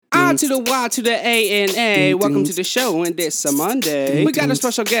R to the Y to the A and A. Welcome to the show, and this a Monday. We got a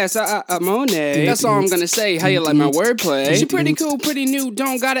special guest, Monet. That's all I'm gonna say. How you like my wordplay? She pretty cool, pretty new,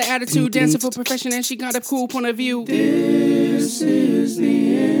 don't got an attitude, dancing for profession, and she got a cool point of view. This is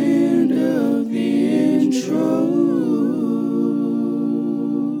the end of the intro.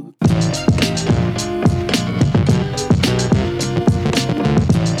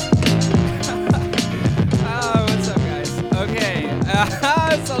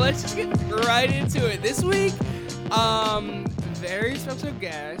 So let's just get right into it. This week, very special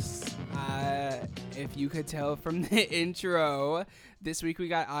guest. If you could tell from the intro, this week we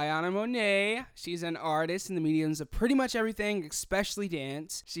got Ayana Monet. She's an artist in the mediums of pretty much everything, especially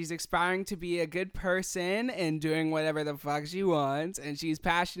dance. She's aspiring to be a good person and doing whatever the fuck she wants, and she's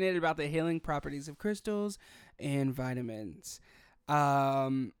passionate about the healing properties of crystals and vitamins.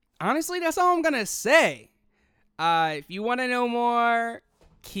 Honestly, that's all I'm gonna say. If you want to know more,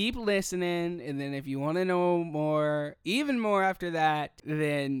 keep listening, and then if you want to know more, even more after that,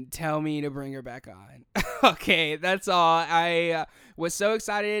 then tell me to bring her back on. Okay, that's all. I was so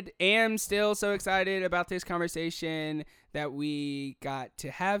excited, am still so excited about this conversation that we got to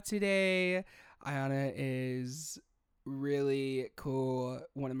have today. Ayana is really cool,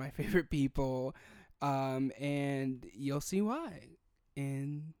 one of my favorite people, and you'll see why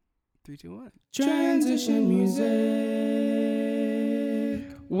in 3, 2, 1. Transition music.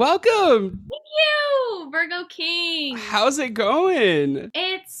 Welcome. Thank you, Virgo King. How's it going?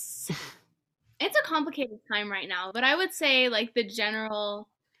 It's a complicated time right now, but I would say like the general,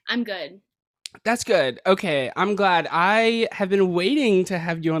 I'm good. That's good. Okay, I'm glad. I have been waiting to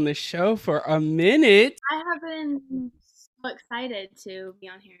have you on the show for a minute. I have been so excited to be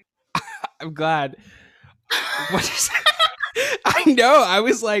on here. I'm glad. What is I know. I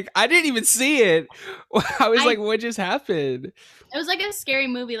was like, I didn't even see it. I was like, what just happened? It was like a scary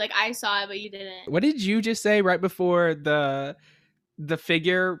movie. Like I saw it, but you didn't. What did you just say right before the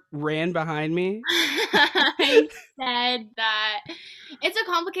figure ran behind me? I said that it's a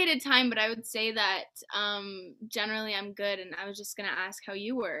complicated time, but I would say that generally I'm good, and I was just gonna ask how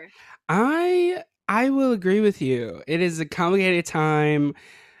you were. I will agree with you. It is a complicated time.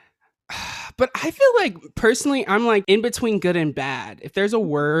 But I feel like personally I'm like in between good and bad. If there's a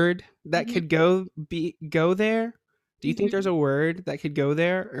word that could go there, do you think there's a word that could go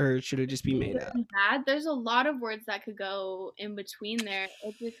there, or should it just be made up? Bad. There's a lot of words that could go in between there.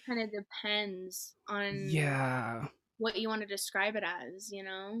 It just kind of depends on what you want to describe it as, you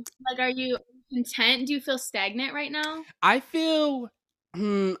know? Like, are you content? Do you feel stagnant right now? I feel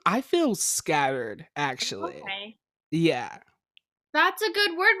scattered, actually. Okay. Yeah. That's a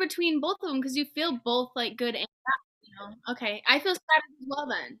good word between both of them, because you feel both like good and bad, you know? Okay. I feel scattered as well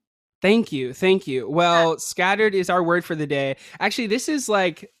then. Thank you. Well, scattered is our word for the day. Actually, this is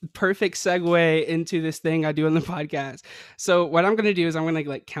like perfect segue into this thing I do on the podcast. So what I'm going to do is I'm going to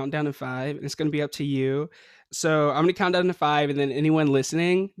like count down to 5, and it's going to be up to you. So I'm going to count down to 5, and then anyone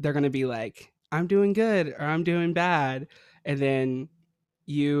listening, they're going to be like, I'm doing good or I'm doing bad. And then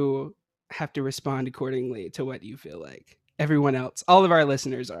you have to respond accordingly to what you feel like everyone else, all of our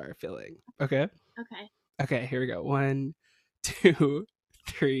listeners are feeling. Okay? Okay, here we go. 1, 2,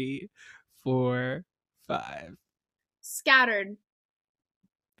 3, 4, 5. Scattered.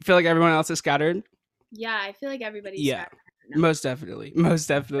 Feel like everyone else is scattered? Yeah, I feel like everybody's scattered. Most definitely. Like,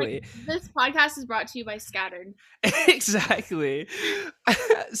 this podcast is brought to you by Scattered. Exactly.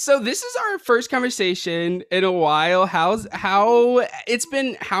 So this is our first conversation in a while. How long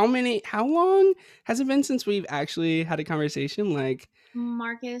has it been since we've actually had a conversation? Like,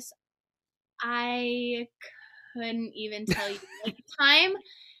 Marcus, I couldn't even tell you. Like, time,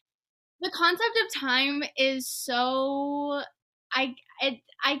 the concept of time is so, I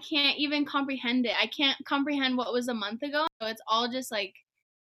can't even comprehend it. I can't comprehend what was a month ago. So it's all just like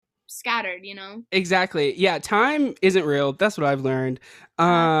scattered, you know? Exactly. Yeah, time isn't real. That's what I've learned.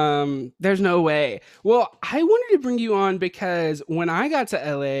 There's no way. Well, I wanted to bring you on because when I got to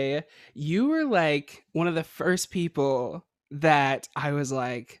LA, you were like one of the first people that I was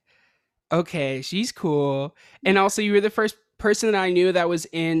like, okay, she's cool. And also you were the first person that I knew that was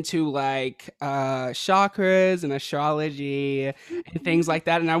into like chakras and astrology and things like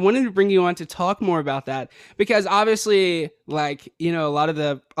that, and I wanted to bring you on to talk more about that because obviously, like, you know, a lot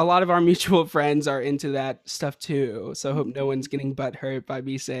of our mutual friends are into that stuff too, so I hope no one's getting butthurt by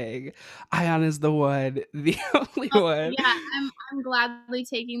me saying Ayana's the one, the only one. Yeah, I'm gladly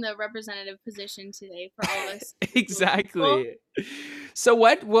taking the representative position today for all this. Exactly. So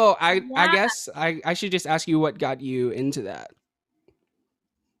what? Well, I guess I should just ask you what got you into that.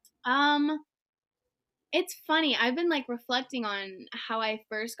 It's funny. I've been like reflecting on how I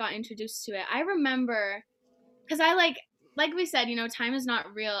first got introduced to it. I remember because I like we said, time is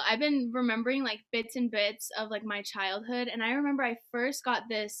not real. I've been remembering like bits and bits of like my childhood, and I remember I first got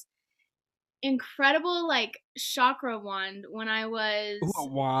this incredible like chakra wand when I Ooh, a was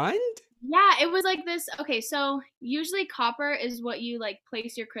wand? yeah, it was like this. Okay, so usually copper is what you like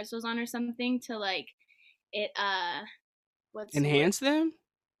place your crystals on or something to like it what's the word? Enhance them?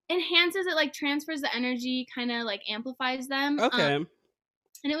 Enhances it, like transfers the energy, kind of like amplifies them. Okay. And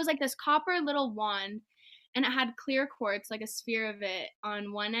it was like this copper little wand, and it had clear quartz, like a sphere of it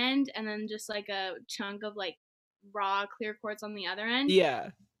on one end, and then just like a chunk of like raw clear quartz on the other end. Yeah.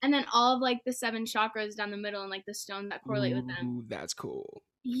 And then all of like the seven chakras down the middle and like the stones that correlate with them. Ooh, that's cool.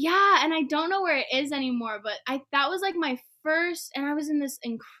 Yeah, and I don't know where it is anymore, but I that was like my first, and I was in this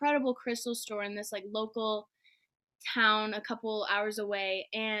incredible crystal store in this like local town a couple hours away,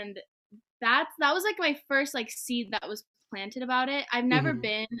 and that was like my first like seed that was planted about it. I've never Hmm.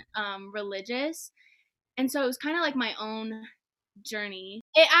 been religious, and so it was kind of like my own journey.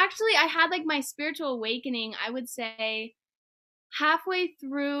 It actually I had like my spiritual awakening, I would say halfway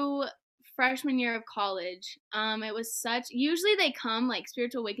through freshman year of college. It was such usually they come like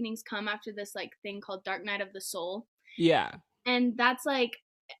spiritual awakenings come after this like thing called Dark Night of the Soul. Yeah. And that's like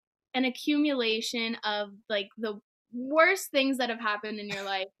an accumulation of like the worst things that have happened in your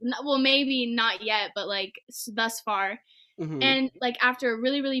life. Well, maybe not yet, but like thus far. Hmm. And like after a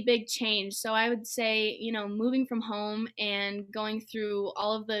really, really big change. So I would say, moving from home and going through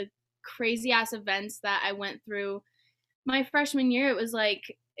all of the crazy ass events that I went through my freshman year, it was like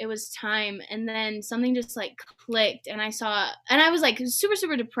it was time, and then something just like clicked, and I was like super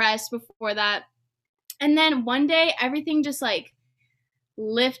super depressed before that, and then one day everything just like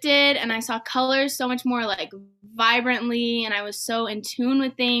lifted, and I saw colors so much more like vibrantly, and I was so in tune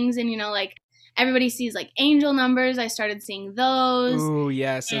with things, and like everybody sees like angel numbers, I started seeing those, Ooh,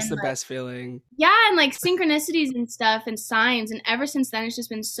 yes, that's and the like best feeling. yeah, and like synchronicities and stuff and signs, and ever since then it's just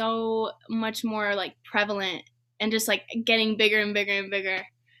been so much more like prevalent and just like getting bigger and bigger and bigger.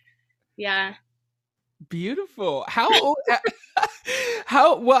 Yeah. Beautiful. How old?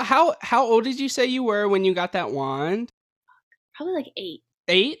 How old did you say you were when you got that wand? Probably like 8.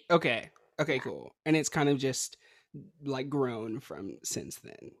 8? Okay. Okay, Yeah. cool. And it's kind of just like grown from since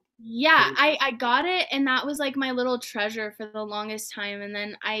then. Yeah, Pretty I got it, and that was like my little treasure for the longest time, and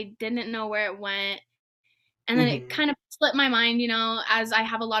then I didn't know where it went. And then it much. kind of slipped my mind, as I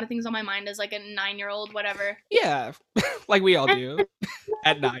have a lot of things on my mind as like a 9-year-old, whatever. Yeah, like we all And do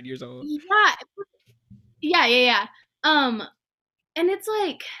at 9 years old. yeah, yeah, yeah, yeah. Um, and it's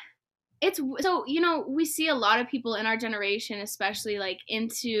like it's so we see a lot of people in our generation, especially like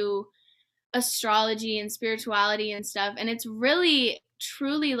into astrology and spirituality and stuff, and it's really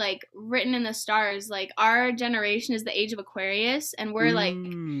truly like written in the stars. Like our generation is the age of Aquarius, and we're like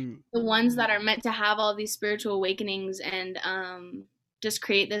Mm. the ones that are meant to have all these spiritual awakenings and just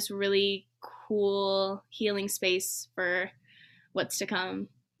create this really cool healing space for what's to come.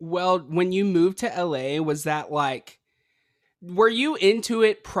 Well, when you moved to LA, was that like were you into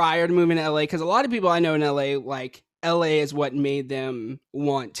it prior to moving to LA? Because a lot of people I know in LA, like LA is what made them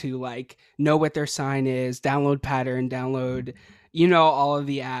want to like know what their sign is, download pattern, download, all of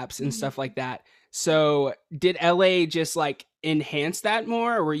the apps and stuff Mhm. like that. So did LA just like enhance that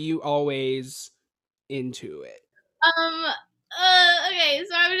more, or were you always into it? Um. Okay.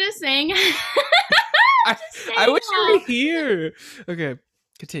 So I was just saying. I, Just I saying wish you how were here. Okay,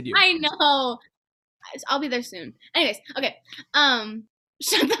 continue. I know. I'll be there soon. Anyways, okay.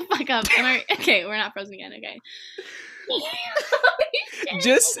 Shut the fuck up. Okay? We're not frozen again. Okay. Holy shit.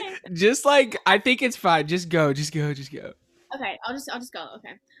 just Okay. just like I think it's fine. Just go, just go, just go. Okay. I'll just go.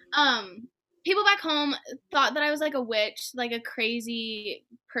 Okay. People back home thought that I was like a witch, like a crazy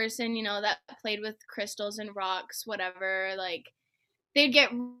person, that played with crystals and rocks, whatever. Like they'd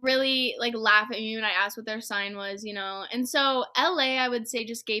get really like laugh at me when I asked what their sign was, And so LA, I would say,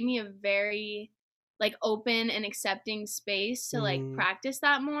 just gave me a very like open and accepting space to like Mhm. practice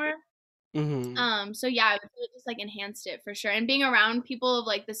that more. Mhm. So yeah, I would say it just like enhanced it for sure. And being around people of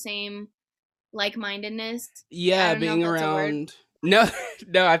like the same like mindedness. I Yeah, don't know if being that's a word. around no,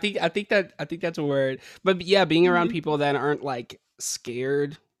 no, I think that's a word. But yeah, being around Hmm. people that aren't like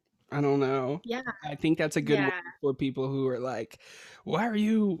scared. I don't know. Yeah, I think that's a good word yeah, for people who are like, "Why are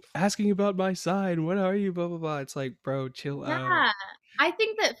you asking about my sign? What are you? Blah blah blah." It's like, bro, chill out. yeah. I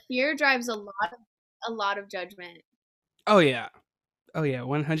think that fear drives a lot of judgment. Oh yeah. Oh yeah,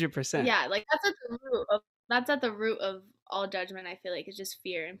 100%. Yeah, like that's at the root of all judgment. I feel like is just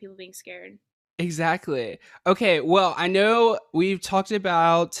fear and people being scared. Exactly. Okay, well, I know we've talked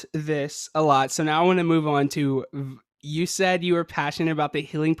about this a lot, so now I want to move on to you said you were passionate about the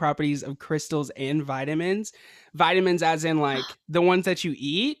healing properties of crystals and vitamins. Vitamins as in like the ones that you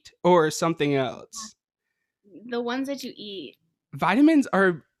eat or something else? The ones that you eat. Vitamins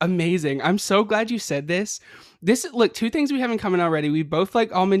are amazing. I'm so glad you said this. This look, two things we have in common already. We both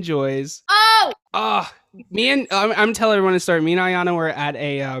like almond joys. Oh, Oh, me and I'm telling everyone to start. Me and Ayana were at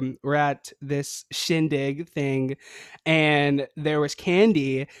we're at this shindig thing, and there was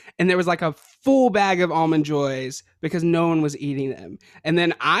candy, and there was like a full bag of almond joys because no one was eating them, and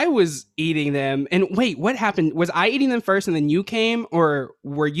then I was eating them. And wait, what happened? Was I eating them first, and then you came, or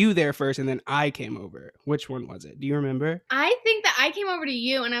were you there first, and then I came over? Which one was it? Do you remember? I think that I came over to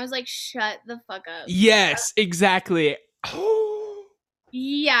you and I was like, shut the fuck up. Yes, exactly.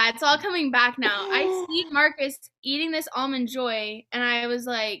 Yeah, it's all coming back now. I see Marcus eating this almond joy, and I was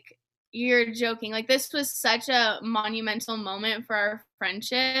like, you're joking. Like, this was such a monumental moment for our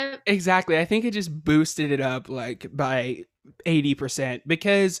friendship. Exactly. I think it just boosted it up like by 80%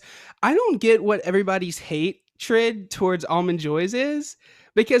 because I don't get what everybody's hatred towards almond joys is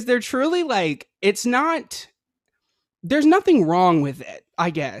because they're truly like it's not there's nothing wrong with it, I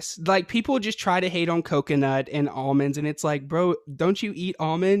guess. Like people just try to hate on coconut and almonds and it's like, "Bro, don't you eat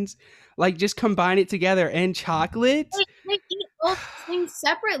almonds? Like just combine it together and chocolate?" They eat both things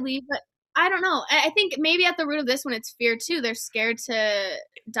separately, but I don't know. I think maybe at the root of this one, it's fear too. They're scared to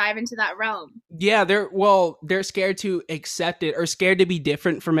dive into that realm. Yeah, they're scared to accept it or scared to be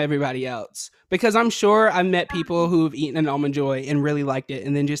different from everybody else. Because I'm sure I've met people who've eaten an almond joy and really liked it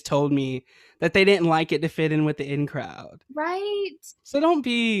and then just told me that they didn't like it to fit in with the in crowd. Right? So don't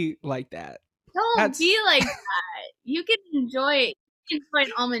be like that. Don't That's be like that. You can enjoy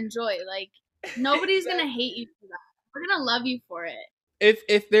an almond joy. Like nobody's gonna hate you for that. We're gonna love you for it.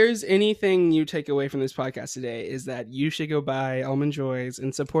 if there's anything you take away from this podcast today is that you should go buy almond joys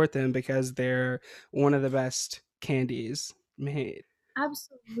and support them because they're one of the best candies made.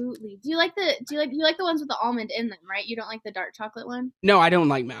 Absolutely. Do you like the ones with the almond in them, right? You don't like the dark chocolate one? No, I don't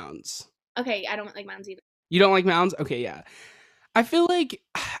like mounds. Okay, I don't like mounds either. You don't like mounds? Okay, yeah. I feel like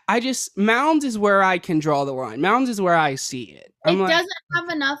I just mounds is where I can draw the line. Mounds is where I see it. It doesn't have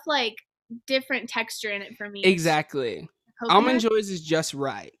enough like different texture in it for me. Exactly. Almond joys is just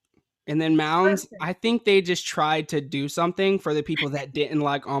right. And then mounds, I think they just tried to do something for the people that didn't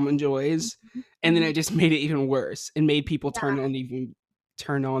like almond joys, and then it just made it even worse and made people turn on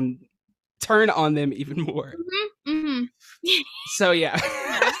them even more. So yeah.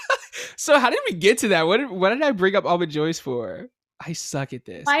 So how did we get to that? What did I bring up almond joys for? I suck at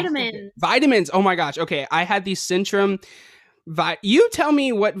this. Vitamins. Oh my gosh. Okay, I had these Centrum. You tell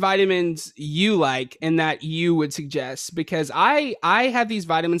me what vitamins you like and that you would suggest because I have these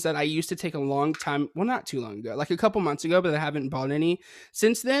vitamins that I used to take a long time, well not too long ago, like a couple months ago, but I haven't bought any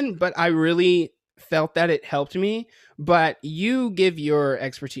since then, but I really felt that it helped me. But you give your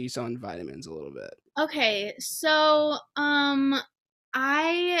expertise on vitamins a little bit. Okay, so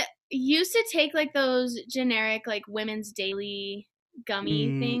I used to take like those generic like women's daily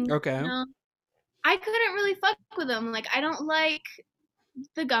gummy things. Okay. You know? I couldn't really fuck with them. Like I don't like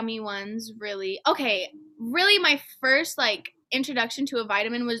the gummy ones really. Okay, really my first like introduction to a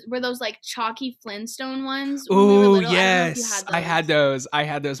vitamin were those like chalky Flintstone ones. Oh yes, I had those.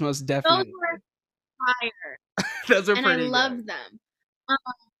 Most definitely. Those were fire. Those are and pretty. I loved them.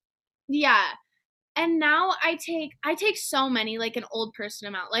 Yeah. And now I take so many like an old person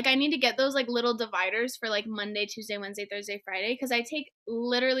amount. Like I need to get those like little dividers for like Monday, Tuesday, Wednesday, Thursday, Friday because I take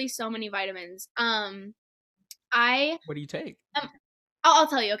literally so many vitamins. What do you take? I'll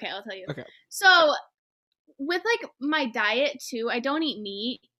tell you. Okay, I'll tell you. Okay. So with like my diet too, I don't eat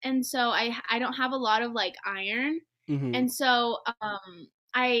meat, and so I don't have a lot of like iron, and so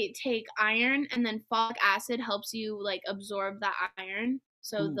I take iron, and then folic acid helps you like absorb that iron.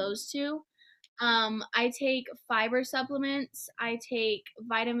 So those two. I take fiber supplements. I take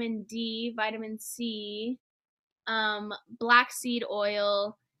vitamin D, vitamin C, black seed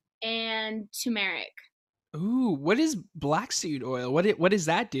oil, and turmeric. Ooh, what is black seed oil? What does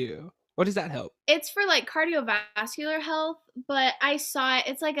that do? What does that help? It's for like cardiovascular health, but I saw it.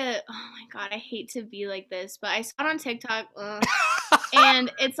 It's like oh my god, I hate to be like this, but I saw it on TikTok,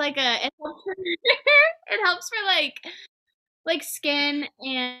 and it's like it helps for like skin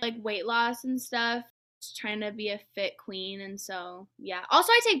and like weight loss and stuff. Just trying to be a fit queen, and so yeah.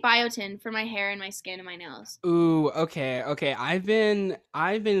 Also, I take biotin for my hair and my skin and my nails. Ooh, okay. I've been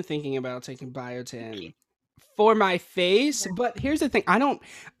thinking about taking biotin for my face, but here's the thing: I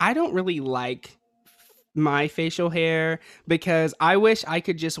don't really like my facial hair because I wish I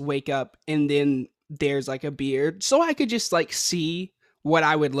could just wake up and then there's like a beard so I could just like see what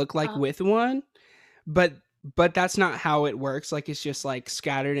I would look like Oh, with one. But but that's not how it works. Like it's just like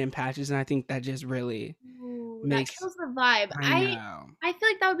scattered in patches and I think that just really ooh, that makes kills the vibe. I know. I feel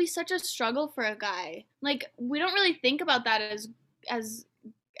like that would be such a struggle for a guy. Like we don't really think about that as as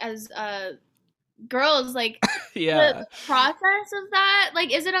girls. Like Yeah. the process of that.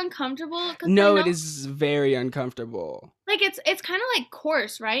 Like, is it uncomfortable? Because I No, it know is very uncomfortable. like it's kind of like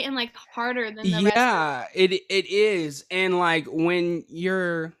coarse, right? And like harder than the rest of. Yeah, it is. And like when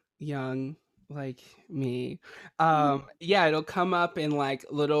you're young like me, yeah, it'll come up in like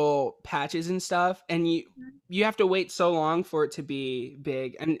little patches and stuff and you have to wait so long for it to be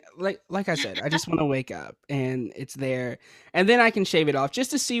big. And like I said, I just want to wake up and it's there and then I can shave it off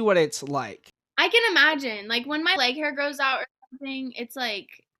just to see what it's like. I can imagine like when my leg hair grows out or something. It's like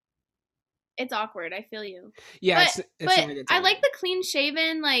it's awkward. I feel you. Yeah, But it's but not a good I time. like the clean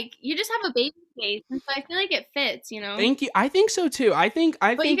shaven. Like you just have a baby face, and so I feel like it fits. You know. Thank you. I think so too. I But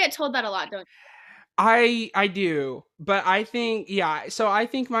you think get told that a lot, don't I do, but I think yeah. So I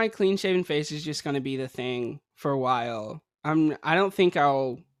think my clean shaven face is just gonna be the thing for a while. I don't you? think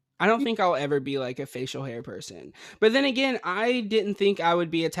I'll ever be like a facial hair person. But then again, I didn't think I would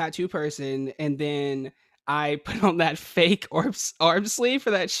be a tattoo person, and then I put on that fake arm sleeve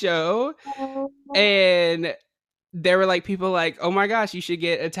for that show, Oh. and there were like people like, "Oh my gosh, you should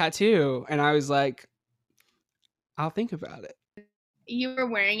get a tattoo," and I was like, "I'll think about it." You were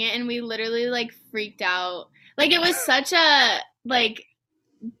wearing it, and we literally like freaked out. Like it was such a like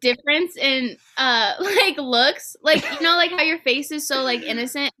difference in like looks, like you know, like how your face is so like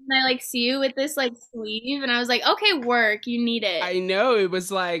innocent, and I like see you with this like sleeve, and I was like, okay, work, you need it. I know it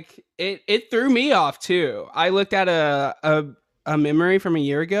was like it threw me off too. I looked at a memory from a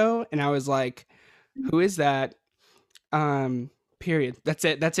year ago and I was like, who is that? Period. That's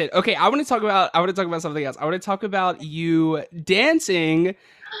it. That's it. Okay, I want to talk about something else. I want to talk about you dancing.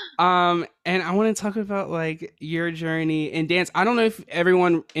 And I want to talk about like your journey in dance. I don't know if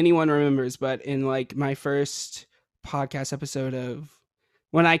anyone remembers, but in like my first podcast episode of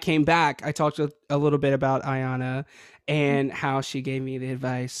when I came back, I talked a little bit about Ayana and how she gave me the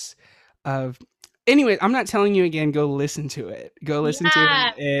advice of anyway, I'm not telling you again, go listen to it. Go listen to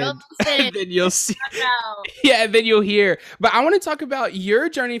Yeah, it go and, listen. and then you'll see Check out. yeah, and then you'll hear. But I want to talk about your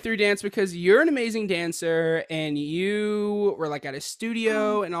journey through dance because you're an amazing dancer and you were like at a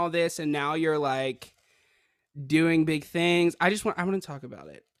studio and all this and now you're like doing big things. I want to talk about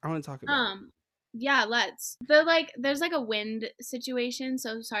it. I want to talk about it. Yeah, let's. The like there's like a wind situation,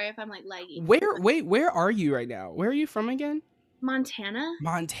 so sorry if I'm like laggy. Where are you right now? Where are you from again? Montana?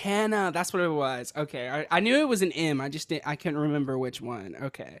 Montana. That's what it was. Okay. I knew it was an M. I couldn't remember which one.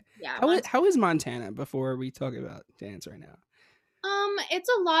 Okay. Yeah, How is Montana before we talk about dance right now? It's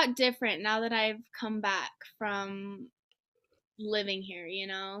a lot different now that I've come back from living here, you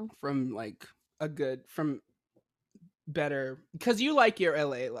know? From like from better because you like your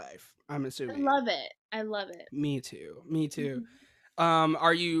LA life, I'm I assuming. love it. I love it. Me too. Me too. Mhm.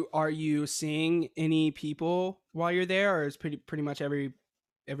 Are you seeing any people while you're there or is pretty much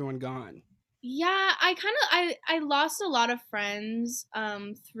everyone gone? Yeah, I lost a lot of friends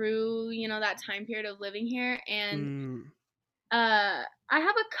through, you know, that time period of living here, and Mm, I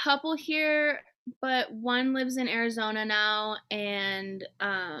have a couple here, but one lives in Arizona now, and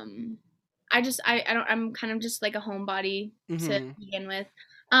I don't I'm kind of just like a homebody to mhm. begin with.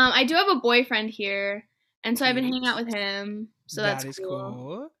 I do have a boyfriend here, and so I've been hanging out Cute. with him, so that's That is cool.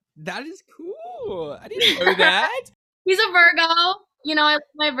 cool. That is cool. I didn't know that. He's a Virgo. You know, I love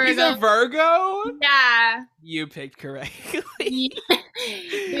my He's a Virgo. Virgo? Yeah. You picked correctly.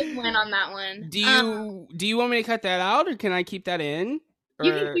 Big win on that one. Do you want me to cut that out or can I keep that in?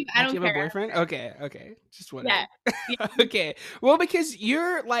 You can Or keep. I don't don't you have a care. boyfriend? Okay, okay. Just Yeah. wondering. Yeah. Okay. Well, because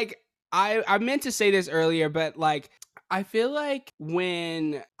you're like I meant to say this earlier, but like I feel like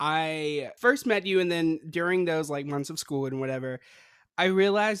when I first met you and then during those like months of school and whatever, I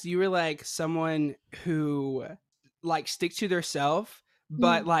realized you were like someone who like stick to their self,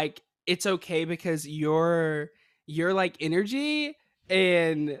 but Mm. like it's okay because your like energy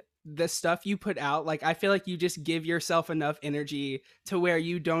and the stuff you put out, like I feel like you just give yourself enough energy to where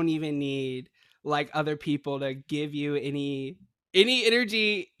you don't even need like other people to give you any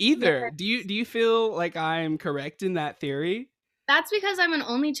energy either. Yeah. Do you feel like I'm correct in that theory? That's because I'm an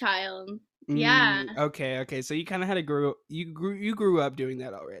only child. Yeah. Okay, okay. So you kind of had to grow you grew up doing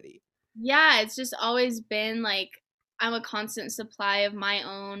that already. Yeah, it's just always been like I'm a constant supply of my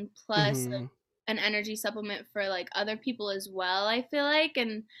own plus Mhm. an energy supplement for like other people as well, I feel like.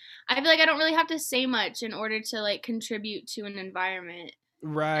 And I feel like I don't really have to say much in order to like contribute to an environment.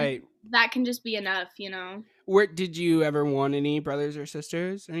 And Right. that can just be enough, you know. Where did you ever want any brothers or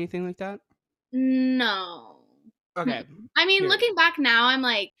sisters or anything like that? No. Okay. I mean, Here. looking back now, I'm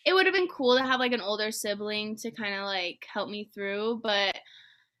like, it would have been cool to have like an older sibling to kind of like help me through, but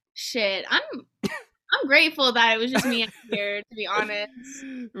shit, I'm grateful that it was just me out here, to be honest.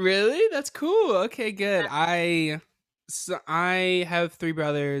 Really? That's cool. Okay, good. I have three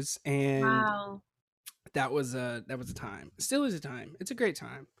brothers, and Wow. that was a time. Still is a time. It's a great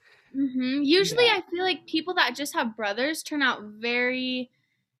time. Usually, Yeah. I feel like people that just have brothers turn out very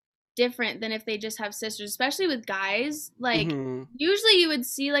different than if they just have sisters, especially with guys. Like, Hmm. usually you would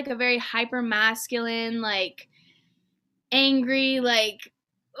see like a very hyper masculine, like angry, like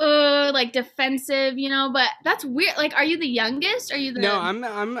defensive, you know, but that's weird. Like, are you the youngest? Are you No,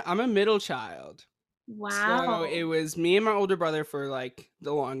 the I'm a middle child. So it Wow. was me and my older brother for like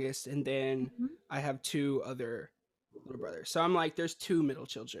the longest, and then Mhm. I have two other little brothers. So I'm like, there's two middle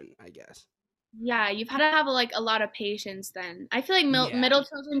children, I guess. Yeah, you've had to have like a lot of patience then. I feel like Yeah. middle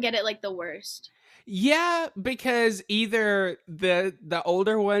children get it like the worst. Yeah, because either the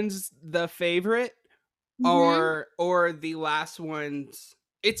older one's the favorite, Mhm. or the last one's,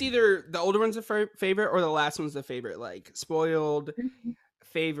 it's either the older one's the favorite or the last one's the favorite, like spoiled Mhm.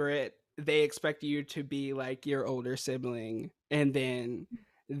 favorite. They expect you to be like your older sibling, and then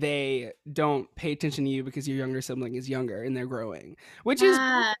they don't pay attention to you because your younger sibling is younger and they're growing, which is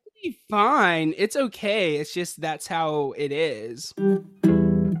Yeah. perfectly fine. It's okay. It's just that's how it is.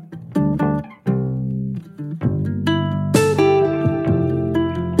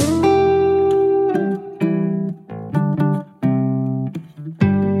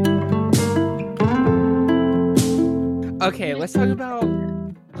 Okay, let's talk Dance. about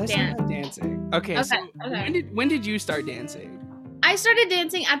dancing. Okay, so Okay, okay. when did you start dancing? I started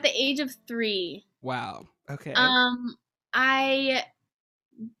dancing at the age of 3. Wow. Okay. Um, I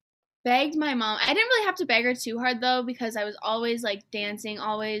begged my mom. I didn't really have to beg her too hard though because I was always like dancing,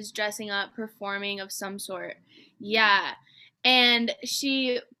 always dressing up, performing of some sort. Yeah. And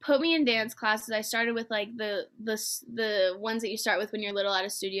she put me in dance classes. I started with like the ones that you start with when you're little at a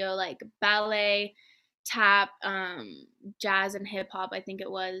studio, like ballet, tap, jazz and hip hop, I think it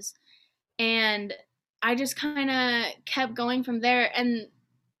was. And I just kind of kept going from there, and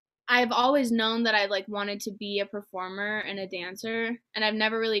I've always known that I like wanted to be a performer and a dancer, and I've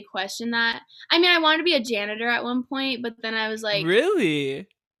never really questioned that. I mean, I wanted to be a janitor at one point, but then I was like, Really?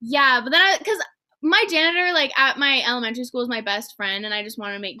 yeah, but then cuz my janitor like at my elementary school is my best friend and I just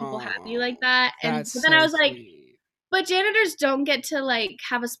want to make people happy Oh, like that. And that's but then I so was like, sweet. but janitors don't get to like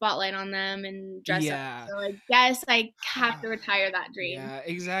have a spotlight on them and dress up. Yeah. So I guess I have to retire that dream. Yeah,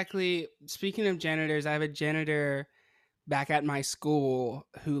 exactly. Speaking of janitors, I have a janitor back at my school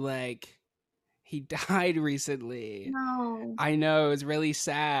who like he died recently. No. I know, it's really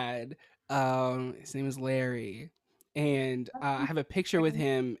sad. His name is Larry, and I have a picture with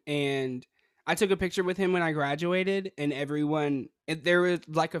him, and I took a picture with him when I graduated, and there was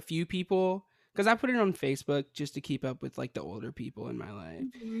like a few people because I put it on Facebook just to keep up with like the older people in my life,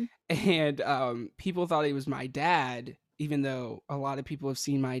 Mhm. and people thought he was my dad. Even though a lot of people have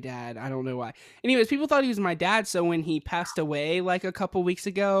seen my dad, I don't know why. Anyways, people thought he was my dad. So when he passed away, like a couple weeks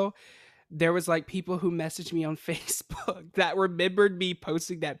ago, there was like people who messaged me on Facebook that remembered me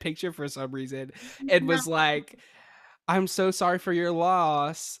posting that picture for some reason and No. was like, "I'm so sorry for your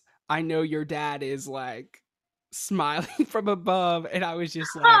loss. I know your dad is like smiling from above." And I was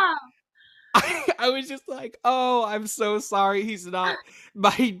just like, I was just like, "Oh, I'm so sorry. He's not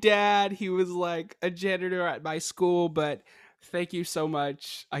my dad. He was like a janitor at my school, but thank you so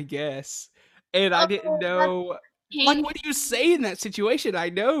much, I guess." And I didn't Oh, that's know, like, painful. what do you say in that situation? I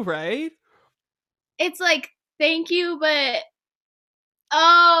know, right? It's like, "Thank you, but"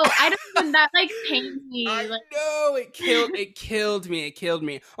 oh, I don't even that, like, pains me, I like know, it killed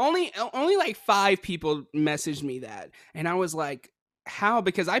me. Only like 5 people messaged me that, and I was like, "How?"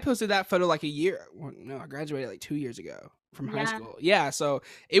 Because I posted that photo like a year. Well, no, I graduated like 2 years ago from high yeah. school. Yeah, so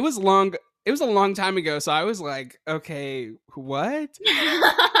it was long. It was a long time ago. So I was like, "Okay, what?"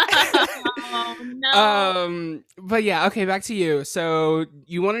 Oh, no. But yeah, okay, back to you. So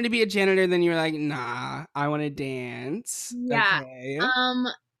you wanted to be a janitor, then you were like, "Nah, I want to dance." Yeah, Okay. um,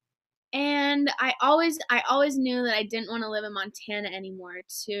 and I always knew that I didn't wanna live in Montana anymore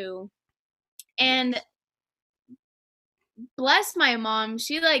too, and Yes. bless my mom,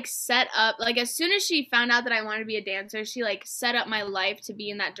 she, like, set up like, as soon as she found out that I wanted to be a dancer, she, like, set up my life to be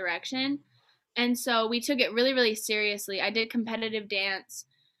in that direction, and so we took it really, really seriously. I did competitive dance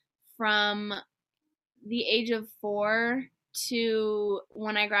from the age of 4 to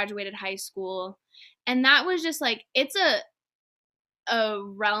when I graduated high school. And that was just like it's a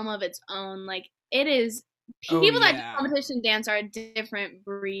realm of its own. Like it is Oh people that do yeah. competition dance are a different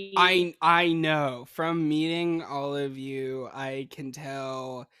breed. I know. From meeting all of you, I can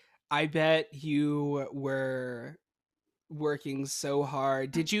tell. I bet you were working so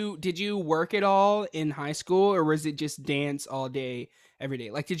hard. Did you work at all in high school, or was it just dance all day every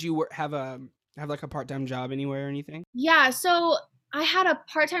day? Like did you have like a part-time job anywhere or anything? Yeah, so I had a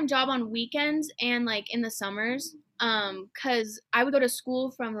part-time job on weekends and like in the summers. 'Cause I would go to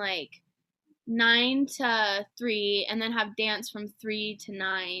school from like 9 to 3 and then have dance from 3 to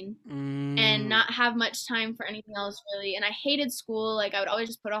 9 and Mm. not have much time for anything else really. And I hated school. Like I would always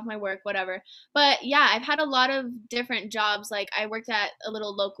just put off my work, whatever. But yeah, I've had a lot of different jobs. Like I worked at a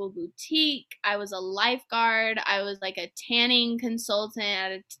little local boutique. I was a lifeguard. I was like a tanning consultant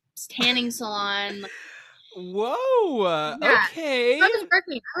at a tanning salon. Whoa. Yeah. Okay. I was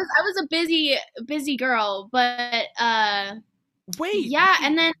working. I was a busy girl, but Wait, yeah,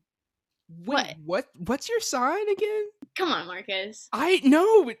 and then wait. what? What's your sign again? Come on, Marcus. I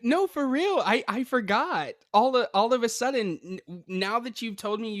no, for real. I forgot. All of a sudden, now that you've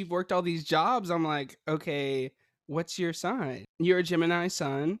told me you've worked all these jobs, I'm like, okay, what's your sign? You're a Gemini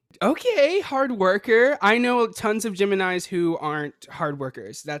sun. Okay, hard worker. I know tons of Geminis who aren't hard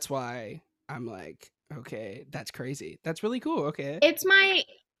workers. That's why I'm like, okay, that's crazy. That's really cool. Okay. It's my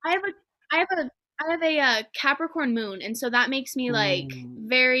I have a I have a I have a Capricorn moon, and so that makes me like Ooh.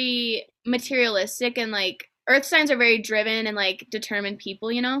 very materialistic and like earth signs are very driven and like determined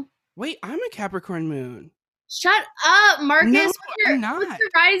people, you know? Wait, I'm a Capricorn moon. Shut up, Marcus. No, I'm What's not. your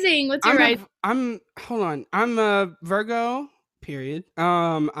rising? What's your I'm rising? a I'm hold on. I'm a Virgo, period.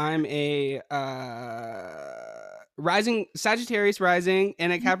 I'm a rising Sagittarius rising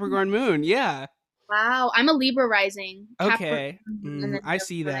and a Capricorn moon. Yeah. Wow, I'm a Libra rising. Capricorn Okay. moon, and then I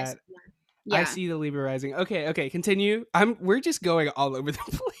see Gemini that. sun. I Yeah. see the Libra rising. Okay, okay, continue. We're just going all over the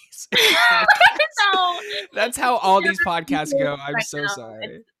place in this So podcast. That's how all these podcasts go. I'm right so now.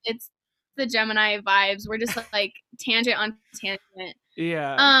 sorry. It's the Gemini vibes. We're just like tangent on tangent.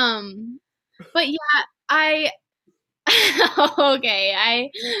 Yeah. Um, but yeah, I okay.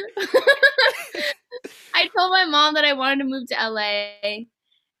 I told my mom that I wanted to move to LA,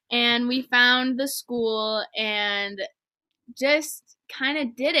 and we found the school and just kind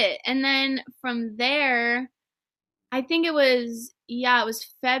of did it. And then from there, I think it was yeah, it was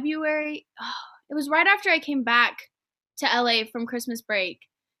February. Oh, it was right after I came back to LA from Christmas break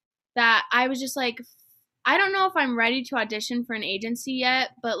that I was just like, I don't know if I'm ready to audition for an agency yet,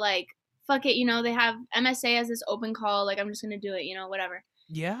 but like, fuck it, you know, they have MSA as this open call. Like, I'm just gonna do it, you know, whatever.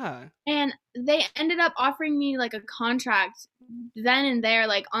 Yeah. And they ended up offering me like a contract then and there,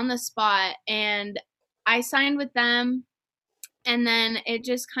 like on the spot. And I signed with them. And then it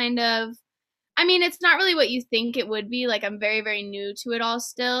just kind of, I mean, it's not really what you think it would be. Like, I'm very, very new to it all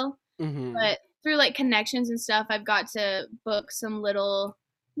still. Mhm. But through like connections and stuff, I've got to book some little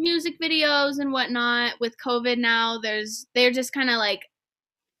music videos and whatnot. With COVID now, they're just kind of like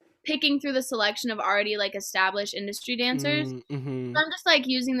picking through the selection of already like established industry dancers. So Mhm. I'm just like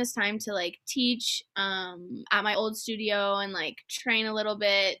using this time to like teach at my old studio and like train a little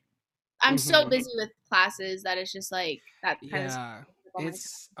bit. I'm so Mhm. busy with classes that it's just like that kind of Yeah. all my time.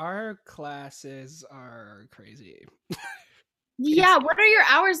 It's our classes are crazy. It's Yeah, what are your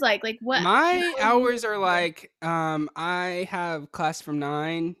hours like? Like what my hours do hours are like I have class from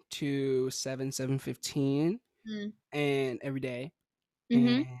 9 to 7:15 you and every day,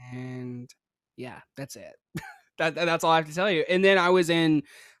 Mhm. and yeah, that's it. That's all I have to tell you. And then I was in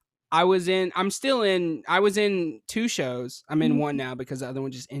two shows. I'm in one Mhm. now because the other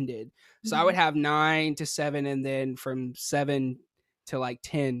one just ended. So I would Mhm. have 9 to 7, and then from 7 to like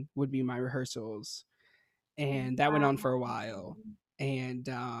 10 would be my rehearsals. And that went on Wow. for a while. And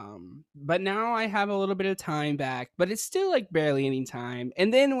but now I have a little bit of time back, but it's still like barely any time.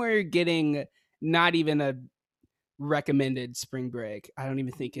 And then we're getting not even a recommended spring break. I don't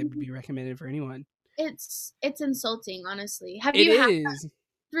even think it would be recommended for anyone. It's insulting, honestly. Have It you had is.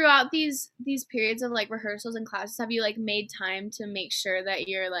 throughout these periods of like rehearsals and classes, have you like made time to make sure that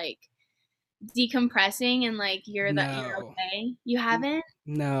you're like decompressing and like you're No. okay? You N- haven't?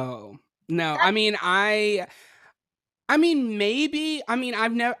 No. No. That's I mean maybe. I mean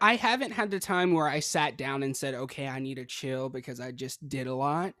I haven't had the time where I sat down and said, "Okay, I need to chill," because I just did a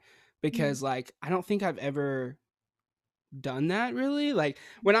lot, mhm, because like I don't think I've ever done that really. Like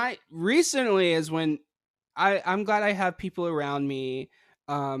when I recently is when I'm glad I have people around me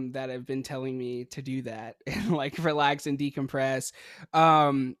that have been telling me to do that and like relax and decompress.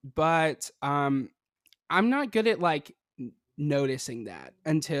 But I'm not good at like noticing that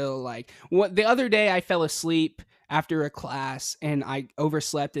until like what the other day I fell asleep after a class and I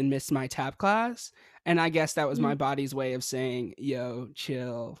overslept and missed my tap class. And I guess that was Mm. my body's way of saying, yo,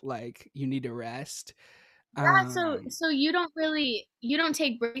 chill, like you need to rest. Yeah, so Um so you don't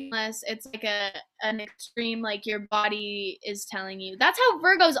take breaks unless it's like an extreme like your body is telling you. That's how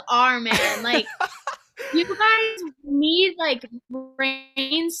Virgos are, man. Like you guys need like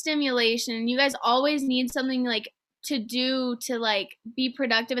brain stimulation. You guys always need something like to do to like be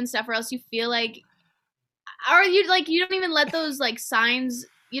productive and stuff, or else you feel like, or you like you don't even let those like signs.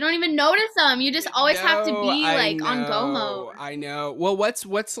 You don't even notice them. You just always have to no, be like on go mode. I know. Well,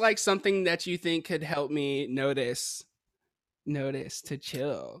 what's like something that you think could help me notice to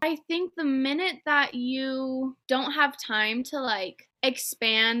chill? I think the minute that you don't have time to like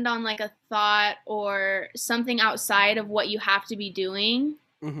expand on like a thought or something outside of what you have to be doing,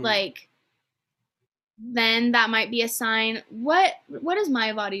 Mhm. like then that might be a sign. What does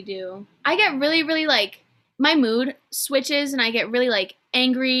my body do? I get really really like my mood switches and I get really like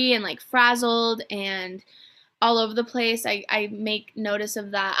angry and like frazzled and all over the place. I make notice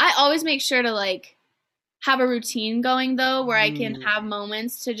of that. I always make sure to like have a routine going though where I can Mm. have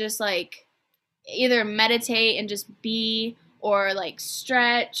moments to just like either meditate and just be or like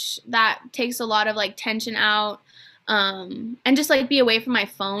stretch. That takes a lot of like tension out. And just like be away from my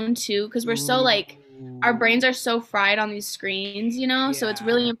phone too because we're so like our Ooh. brains are so fried on these screens, you know? So it's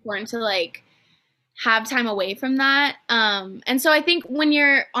really Yeah. important to like have time away from that. And so I think when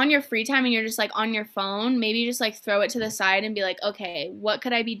you're on your free time and you're just like on your phone, maybe just like throw it to the side and be like, okay, what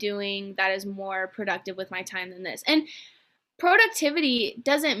could I be doing that is more productive with my time than this? And productivity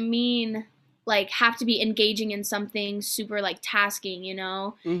doesn't mean like have to be engaging in something super like tasking, you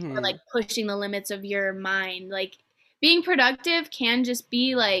know, or like Mhm. pushing the limits of your mind. Like being productive can just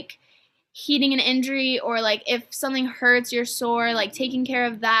be like heating an injury or like if something hurts you're sore like taking care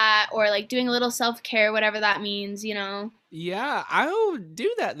of that or like doing a little self-care whatever that means, you know. Yeah, I'll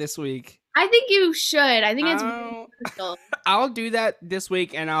do that this week. I think you should. I think it's really I'll crucial. I'll do that this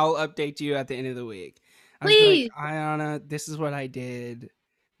week and I'll update you at the end of the week. I'll just be like, Please. Ayana, this is what I did.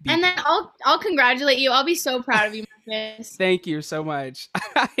 And then BP. I'll congratulate you. I'll be so proud of you, Marcus. Thank you so much.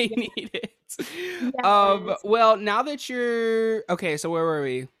 I Yeah. need it. Yes. Well, now that you're okay, so where were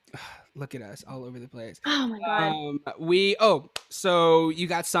we? Look at us all over the place. Oh my god. So you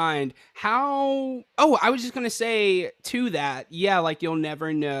got signed. How I was just gonna say to that, yeah, like you'll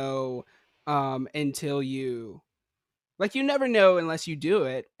never know until you like you never know unless you do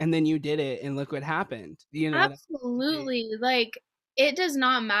it, and then you did it and look what happened. You know, that's crazy. Absolutely. Like it does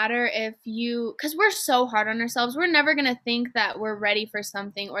not matter if you cuz we're so hard on ourselves. We're never going to think that we're ready for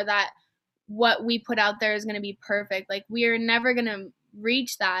something or that what we put out there is going to be perfect. Like we're never going to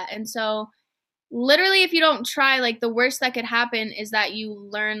reach that. And so literally if you don't try, like the worst that could happen is that you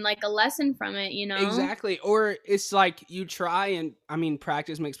learn like a lesson from it, you know? Exactly. Or it's like you try and I mean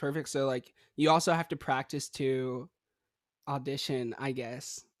practice makes perfect. So like you also have to practice to audition, I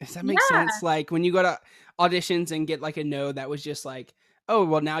guess. Does that make Yeah. sense? Like when you go to auditions and get like a no that was just like, oh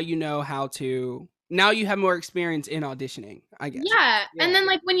well now you know how to now you have more experience in auditioning, I guess. Yeah. And Yeah. then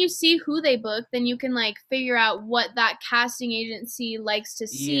like when you see who they book, then you can like figure out what that casting agency likes to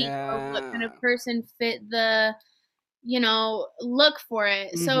see or what kind of Yeah. person fit the, you know, look for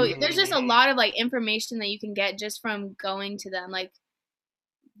it. So there's just Mhm. a lot of like information that you can get just from going to them. Like,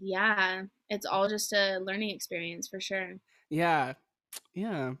 yeah, it's all just a learning experience for sure. Yeah.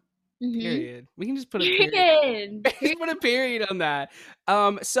 Yeah. Mhm. Period. We can just put a period. Period. Just Period. put a period on that.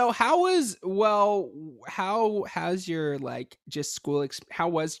 So how has your like just how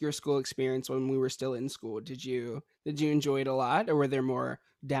was your school experience when we were still in school? Did you enjoy it a lot, or were there more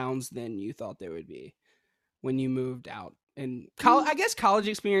downs than you thought there would be when you moved out? And I guess college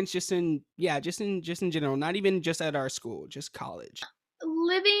experience just in general, not even just at our school, just college.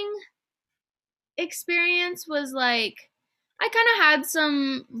 Living experience was like I kind of had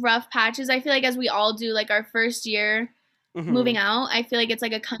some rough patches. I feel like as we all do, like our first year Hmm. moving out, I feel like it's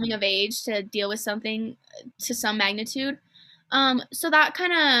like a coming of age to deal with something to some magnitude. So that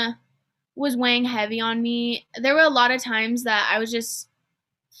kind of was weighing heavy on me. There were a lot of times that I was just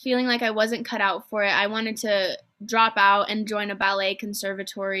feeling like I wasn't cut out for it. I wanted to drop out and join a ballet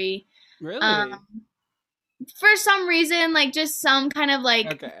conservatory. Um, Really? for some reason, like just some kind of like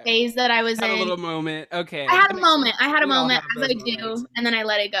Okay. phase that I Just was had a in. little moment. I Okay, had that a makes moment. I sense. had a We all moment have as those I moments. do, and then I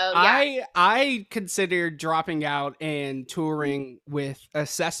let it go. Yeah. I considered dropping out and touring with a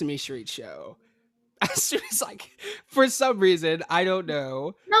Sesame Street show. as soon as like for some reason I don't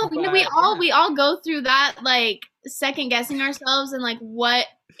know, No, we but all yeah, we all go through that, like second guessing ourselves and like what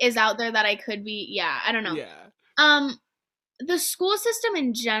is out there that I could be. Yeah, I don't know. yeah, Um, the school system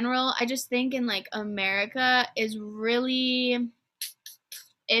in general, I just think in like America is really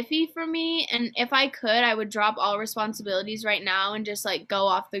iffy for me. And if I could, I would drop all responsibilities right now and just like go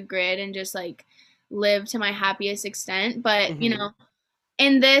off the grid and just like live to my happiest extent. But, hmm,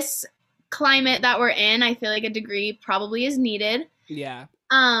 in this climate that we're in, I feel like a degree probably is needed. yeah,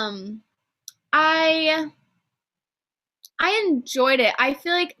 Um, I I enjoyed it. I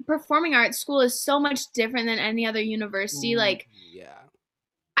feel like performing arts school is so much different than any other university. ooh, Like, yeah,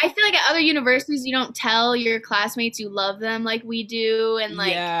 I feel like at other universities, you don't tell your classmates you love them like we do, and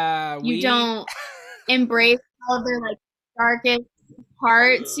like yeah. you We don't embrace all of their like darkest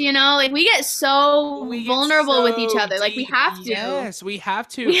parts. Like we get so we get vulnerable with each so other. Like we deep. have to. Yes, we have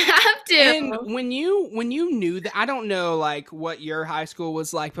to. We have And to. when you knew that, I don't know like what your high school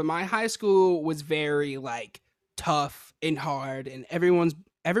was like, but my high school was very like tough and hard, and everyone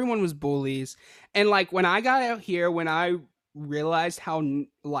was bullies. And like when I got out here, when I realized how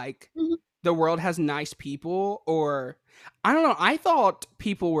like Mhm. the world has nice people, or I don't know, I thought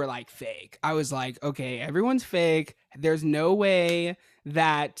people were like fake. I was like, okay, everyone's fake. There's no way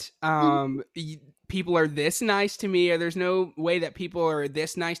that people are this nice to me, or there's no way that people are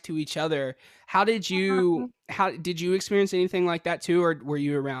this nice to each other. How did you experience anything like that too, or were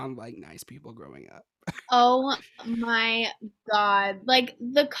you around like nice people growing up? Oh my God. Like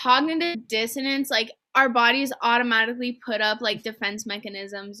the cognitive dissonance, like our bodies automatically put up like defense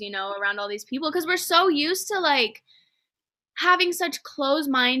mechanisms, around all these people because we're so used to like having such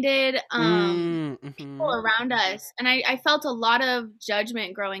close-minded people Mm-hmm. around us. And I felt a lot of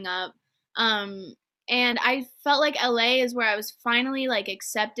judgment growing up. Um and I felt like LA is where I was finally like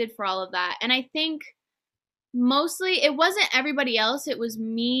accepted for all of that. And I think mostly it wasn't everybody else, it was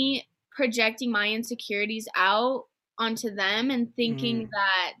me projecting my insecurities out onto them and thinking Mm.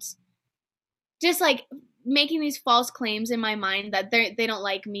 that just like making these false claims in my mind that they don't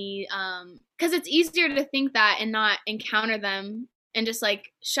like me, because it's easier to think that and not encounter them and just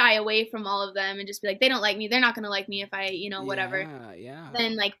like shy away from all of them and just be like they don't like me, they're not going to like me if I whatever, Yeah, yeah.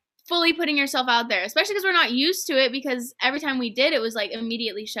 than like fully putting yourself out there, especially because we're not used to it because every time we did it was like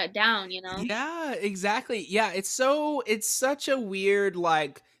immediately shut down. Yeah, exactly. Yeah, it's such a weird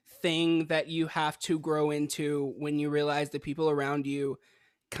like thing that you have to grow into when you realize the people around you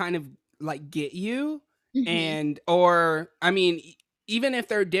kind of like get you, Hmm. and or I mean even if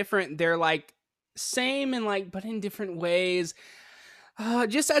they're different, they're like same and like but in different ways.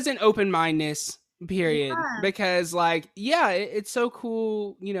 Just as an open mindedness period, Yeah. because like yeah, it's so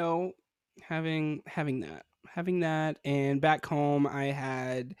cool, having that. And back home I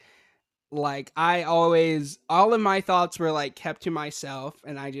had like I always all of my thoughts were like kept to myself,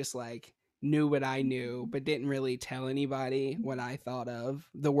 and I just like knew what I knew but didn't really tell anybody what I thought of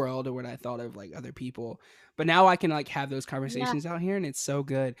the world or what I thought of like other people. But now I can like have those Yeah. conversations out here, and it's so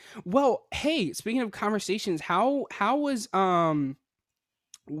good. Well, hey, speaking of conversations, how was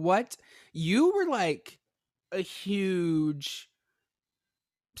what you were like a huge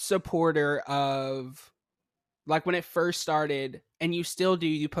supporter of like when it first started, and you still do,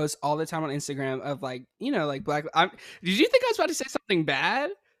 you post all the time on Instagram of like like did you think I was about to say something bad?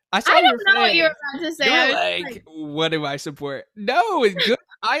 I I saw your don't know what you were face. about to say. You I were was just like, like, what do I support? No, it's good.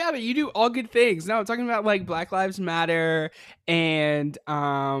 I got it. You do all good things. No, I'm talking about like Black Lives Matter and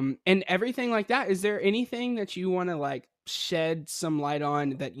everything like that. Is there anything that you want to like shed some light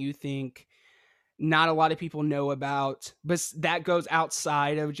on that you think not a lot of people know about, but that goes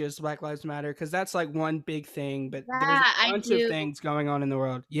outside of just Black Lives Matter? Because that's like one big thing, but there's a yeah, I bunch of do. things going on in the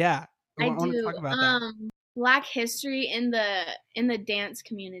world. Yeah, I I want to do. talk about that. Black history in the dance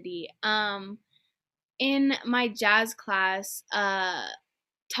community. In my jazz class,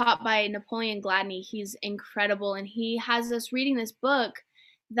 taught by Napoleon Gladney, he's incredible, and he has us reading this book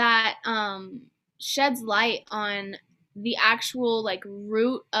that sheds light on the actual like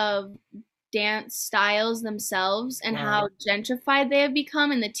root of dance styles themselves and Wow. how gentrified they have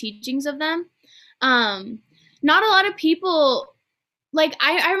become in the teachings of them. Um, Not a lot of people, like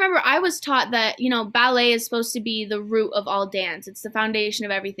I remember I was taught that ballet is supposed to be the root of all dance, it's the foundation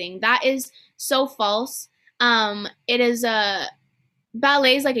of everything. That is so false. It is a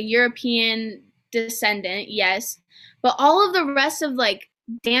Ballet is like a European descendant, yes, but all of the rest of like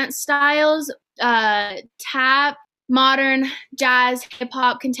dance styles, tap, modern, jazz, hip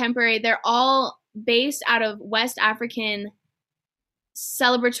hop, contemporary, they're all based out of West African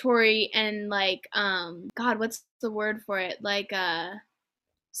celebratory and like God, what's the word for it? Like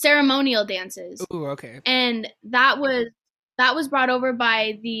ceremonial dances. Ooh, okay. And that was brought over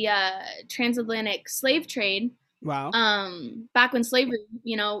by the transatlantic slave trade, Wow. back when slavery,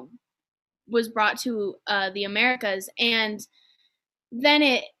 was brought to the Americas. And then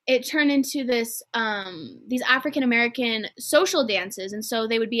it turned into this these African American social dances, and so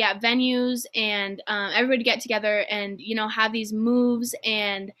they would be at venues, and everybody would get together and have these moves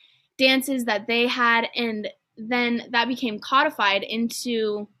and dances that they had, and then that became codified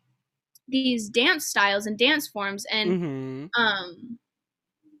into these dance styles and dance forms, Mm-hmm. um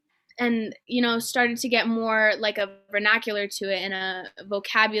and started to get more like a vernacular to it and a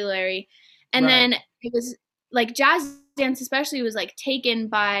vocabulary. And Right. then it was like jazz dance especially was like taken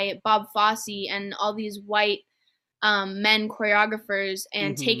by Bob Fosse and all these white men choreographers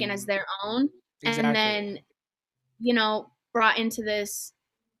and taken as Mm-hmm. their own, and Exactly. then brought into this,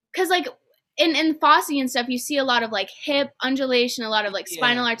 because like in Fosse and stuff, you see a lot of like hip undulation, a lot of like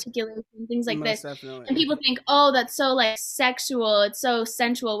spinal Yeah, articulation, things like most this. And definitely. people think, oh, that's so like sexual, it's so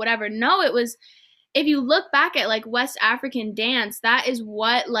sensual, whatever. No, it was, if you look back at like West African dance, that is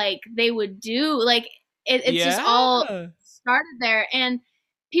what like they would do. Like it's just all Yeah. started there, and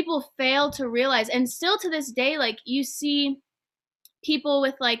people fail to realize. And still to this day, like you see people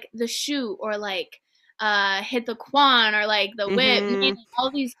with like the shoe, or like hit the quan, or like the whip, Mm-hmm.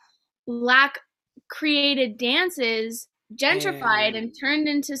 all these black created dances gentrified And and turned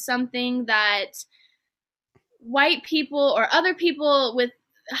into something that white people or other people with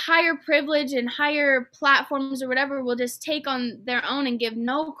higher privilege and higher platforms or whatever will just take on their own and give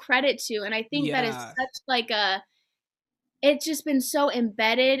no credit to. And I think that is yeah, such like a, it's just been so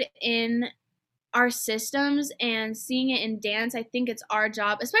embedded in our systems, and seeing it in dance, I think it's our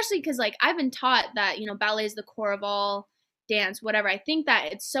job, especially because like I've been taught that ballet is the core of all dance, whatever. I think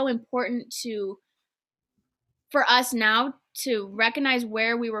that it's so important to, for us now, to recognize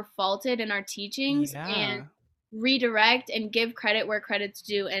where we were faulted in our teachings and yeah. redirect and give credit where credit's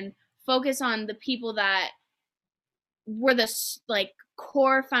due, and focus on the people that were the like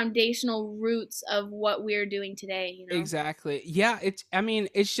core foundational roots of what we're doing today. Exactly. Yeah, I mean,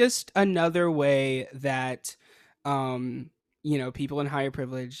 it's just another way that um, people in higher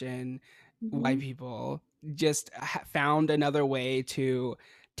privilege and white Hmm. people just found another way to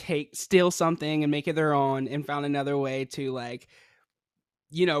take steal something and make it their own, and found another way to like,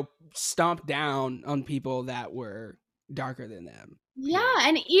 stomp down on people that were darker than them. Yeah, Period.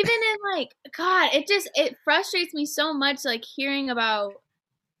 and even in like, God, it frustrates me so much like hearing about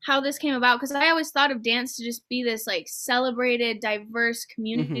how this came about, because I always thought of dance to just be this like celebrated, diverse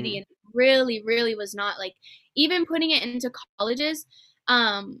community, Mhm. and it really, really was not. Like even putting it into colleges,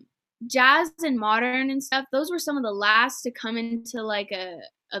 um, jazz and modern and stuff, those were some of the last to come into like a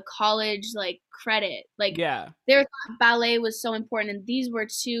college like credit. Like Yeah. they were thought ballet was so important, and these were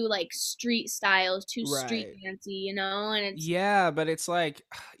too like street styles, too street Right. dancey, and it's Yeah, but it's like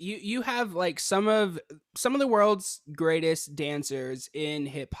you have like some of the world's greatest dancers in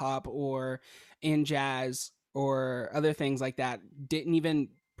hip hop or in jazz or other things like that didn't even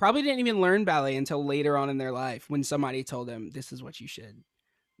learn ballet until later on in their life when somebody told them this is what you should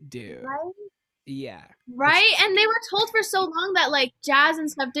do. right. Yeah. It's Right? And they were told for so long that like jazz and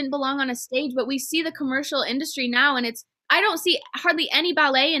stuff didn't belong on a stage, but we see the commercial industry now, and it's, I don't see hardly any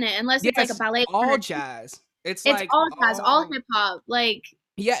ballet in it unless it's like a yes, ballet all kind of, jazz. It's it's like all jazz, all all hip hop. Like,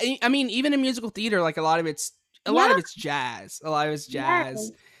 yeah, I mean even in musical theater like a lot yeah, of it's jazz. A lot of it's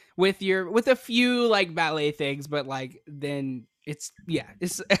jazz yes. with a few like ballet things, but like then it's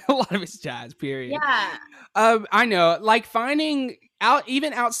a lot of it's jazz, period. Yeah. I know, like finding out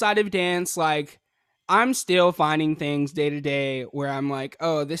even outside of dance, like I'm still finding things day to day where I'm like,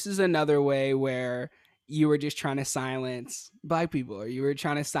 oh, this is another way where you were just trying to silence black people or you were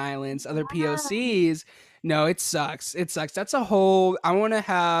trying to silence other Yeah. POCs. No, it sucks. It sucks. That's a whole I want to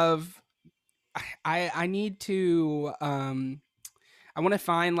have I need to I want to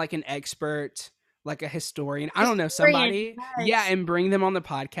find like an expert, like a historian, I don't know, Historian, somebody, yeah, yes. and bring them on the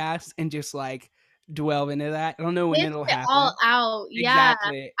podcast and just like delve into that. I don't know when Dish it'll it all happen. out. Yeah.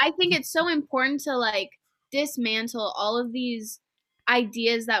 Exactly. I think it's so important to like dismantle all of these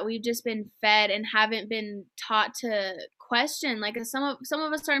ideas that we've just been fed and haven't been taught to question. Like some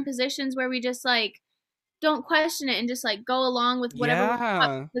of us are in positions where we just like don't question it and just like go along with whatever we're taught,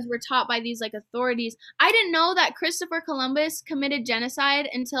 Yeah. because we're taught by these like authorities. I didn't know that Christopher Columbus committed genocide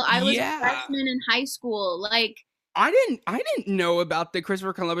until I was a Yeah. freshman in high school. Like, I didn't know about the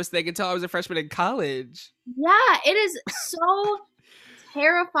Christopher Columbus thing until I was a freshman in college. yeah, it is so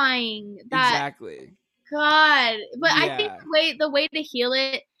terrifying that, Exactly. God. But I think Yeah. the way to heal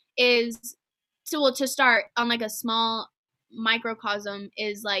it is to, well, to start on like a small microcosm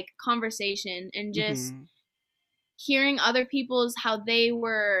is like conversation and just Mm-hmm. hearing other people's how they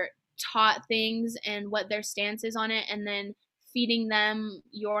were taught things and what their stance is on it, and then feeding them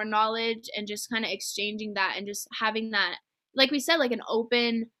your knowledge and just kind of exchanging that and just having that, like we said, like an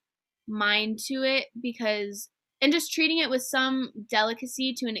open mind to it, because and just treating it with some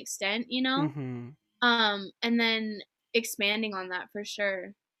delicacy to an extent, you know, Mm-hmm. and then expanding on that for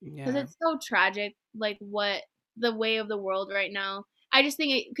sure, because Yeah. it's so tragic, like what the way of the world right now. I just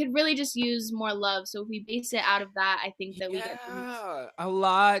think it could really just use more love. So if we base it out of that, I think that we get things. Yeah, a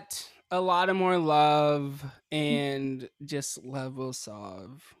lot of more love, and just love will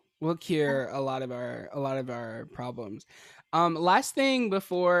solve, will cure a lot of our problems. Last thing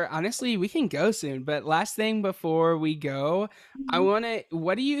before, honestly, we can go soon, but last thing before we go, I Mhm. want to,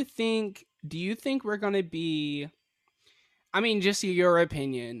 what do you think? Do you think we're going to be, I mean, just your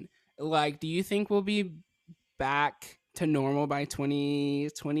opinion, like, do you think we'll be back to normal by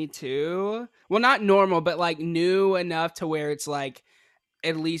 2022? Well, not normal, but like new enough to where it's like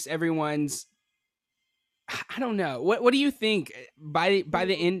at least everyone's, I don't know. What do you think by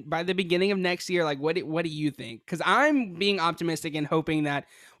the beginning of next year, like what do you think? Cuz I'm being optimistic and hoping that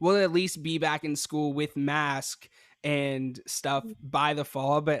we'll at least be back in school with mask and stuff by the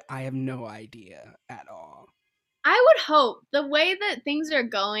fall, but I have no idea at all. I would hope. The way that things are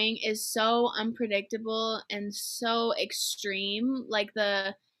going is so unpredictable and so extreme. Like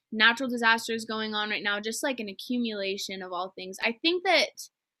the natural disasters going on right now, just like an accumulation of all things. I think that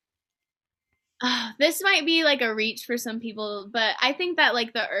this might be like a reach for some people, but I think that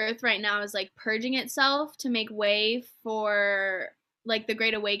like the earth right now is like purging itself to make way for like the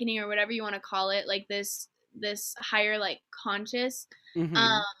great awakening or whatever you want to call it, like this higher like conscious. Um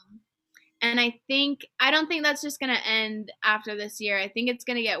Mhm. and I don't think that's just gonna end after this year. I think it's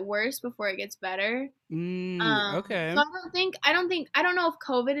gonna get worse before it gets better. So Okay. I don't know if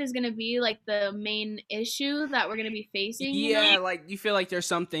COVID is gonna be like the main issue that we're gonna be facing, you know? Yeah, like you feel like there's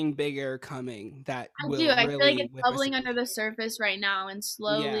something bigger coming that I do. will I feel like really it's whip us bubbling into under the shape. surface right now and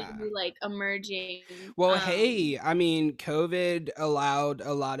slowly Yeah. like emerging. Well, hey, I mean, COVID allowed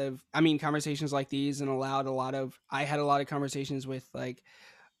a lot of, I mean, conversations like these, and allowed a lot of, I had a lot of conversations with like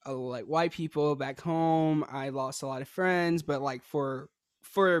white people back home. I lost a lot of friends, but like for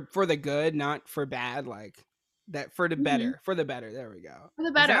the good, not for bad, like that, for the Mhm. better, for the better. There we go. For the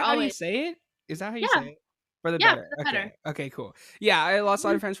Is better, that how you always. say it? Is that how you Yeah, say it? For the yeah, for better. the better. Okay. Okay, cool. Yeah, I lost a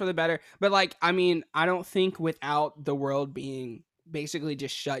lot of friends for the better. But like, I mean, I don't think without the world being basically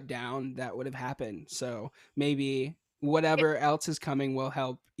just shut down that would have happened. So maybe It, whatever else is coming will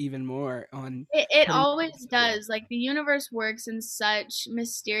help even more on it putting always things in order. does. Like the universe works in such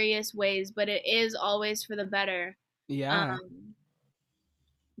mysterious ways, but it is always for the better. Yeah. Um,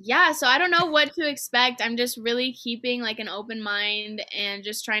 yeah, so I don't know what to expect. I'm just really keeping like an open mind and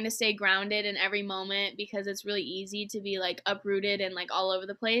just trying to stay grounded in every moment, because it's really easy to be like uprooted and like all over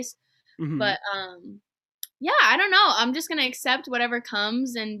the place. Hmm. But yeah, I don't know. I'm just gonna accept whatever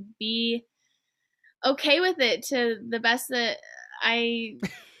comes and be okay with it to the best that I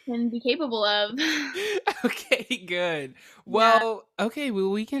can be capable of. Okay, good. Yeah. Well, okay,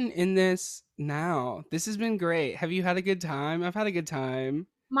 well, we can end this now. This has been great. Have you had a good time? I've had a good time.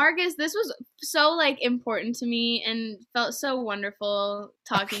 Marcus, this was so like important to me and felt so wonderful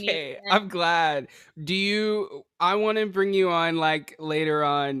talking to you Okay, I'm again. glad. I want to bring you on like later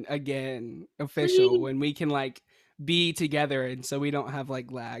on again, official, Please. when we can like be together and so we don't have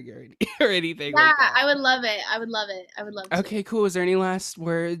like lag or, or anything Yeah, like that. I would love it. I would love it. I would love to. Okay, cool. Is there any last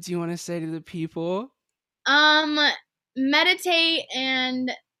words you want to say to the people? Um, meditate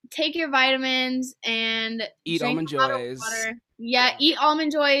and take your vitamins and Eat drink almond a lot of joys. water. Yeah, Yeah. eat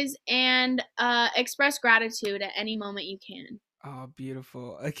almond joys and express gratitude at any moment you can. Oh,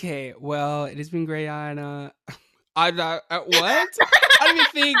 beautiful. Okay, well, it has been great, Anna. I what? I don't even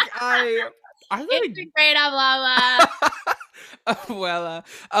think I It's gotta. been great, blah blah. Well,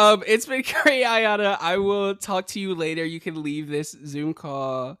 it's been great, Ayana. I will talk to you later. You can leave this Zoom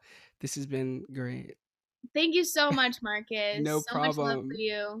call. This has been great. Thank you so much, No Marcus. So much love for problem.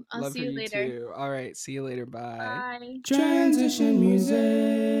 you. I'll Love see for you you later. too. All right, see you later. Bye. Bye. Transition music.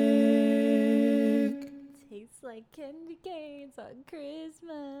 Tastes like candy canes on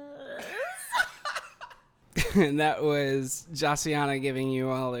Christmas. And that was Josiana giving you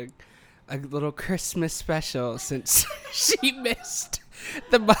all a little Christmas special since she missed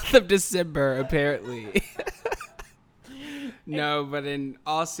the month of December, apparently. No, but in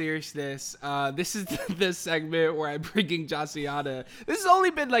all seriousness, this is the segment where I'm bringing Josiana. This has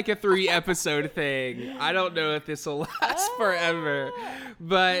only been like a 3-episode thing. I don't know if this will last forever.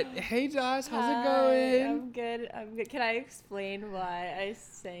 But hey, Josh, how's it going? I'm good. Can I explain why I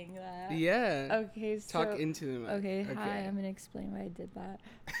sang that? Yeah. Okay, so... Talk into the mic. Okay, hi, I'm going to explain why I did that.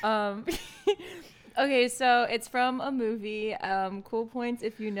 Okay, so it's from a movie, Cool Points,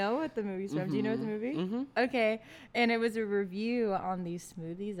 if you know what the movie's from. Do you know what the movie? Mm-hmm. Okay, and it was a review on these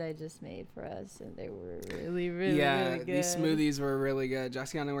smoothies I just made for us, and they were really, really, really good. These smoothies were really good.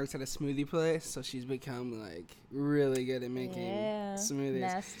 Josiana works at a smoothie place, so she's become, like, really good at making smoothies.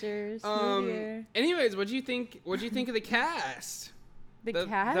 Master smoothier. Anyways, what'd you think of the cast? The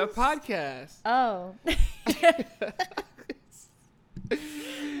cast? The podcast. Oh.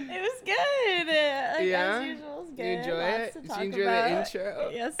 It was good. As usual, it was good. You enjoy it? Did you enjoy the intro?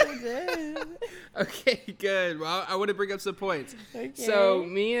 Yes, I did. Okay, good. Well, I want to bring up some points. Okay. So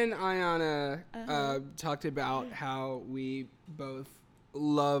me and Ayana talked about how we both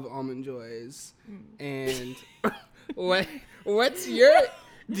love Almond Joys, and what's your?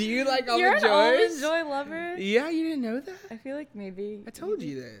 Do you like Almond Joys? You're an Almond Joy lover? Yeah, you didn't know that? I feel like maybe. I told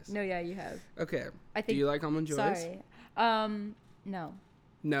you this. No, yeah, you have. Okay. I think. Do you like Almond Joys? Sorry. No.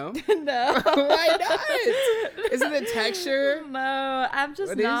 No? No. Why not? Is it the texture? No, I'm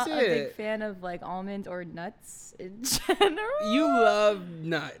just not a big fan of like almonds or nuts in general. You love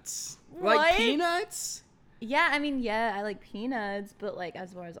nuts. What? Like peanuts? Yeah, I mean, yeah, I like peanuts, but like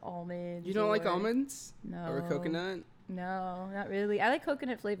as far as almonds. You don't like almonds? No. Or coconut? No, not really. I like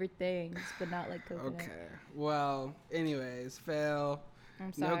coconut flavored things, but not like coconut. Okay. Well, anyways, fail.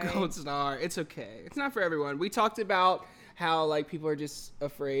 I'm sorry. No gold star. It's okay. It's not for everyone. We talked about how like people are just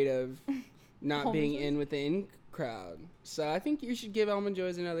afraid of not being in with the in crowd. So I think you should give Almond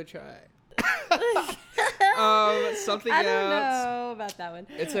Joys another try. Something else. I don't know about that one.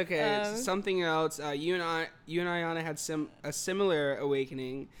 It's okay. Something else. You and Ayana had a similar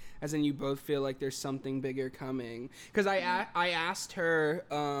awakening, as in you both feel like there's something bigger coming. Because I asked her,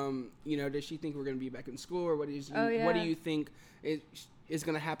 does she think we're gonna be back in school, or what do you think is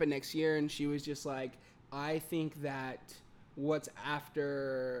gonna happen next year? And she was just like, I think that what's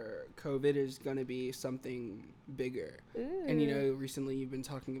after COVID is going to be something bigger. Ooh. And, recently you've been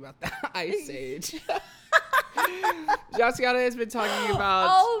talking about the Ice Age. Josiana has been talking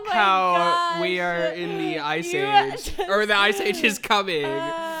about how we are in the Ice Age, or the Ice Age is coming.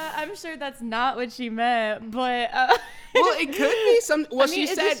 I'm sure that's not what she meant, but... Well, it could be some. Well, she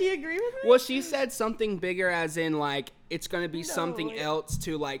said. Does she agree with me? Well, she said something bigger, as in like it's gonna be something else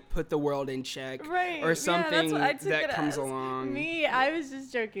to like put the world in check, right? Or something that comes along. I was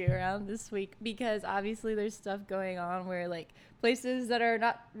just joking around this week because obviously there's stuff going on where like places that are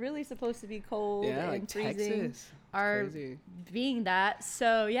not really supposed to be cold and like freezing Texas. are being that.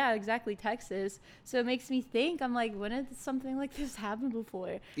 So yeah, exactly, Texas. So it makes me think. I'm like, when did something like this happen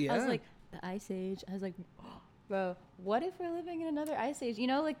before? Yeah. I was like, the Ice Age. I was like. Bro, what if we're living in another ice age?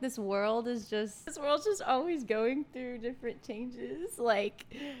 Like this world's just always going through different changes. Like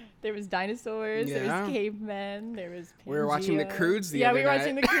there was dinosaurs, there was cavemen, there was Pangea. We were watching the Croods the other night. Yeah, we were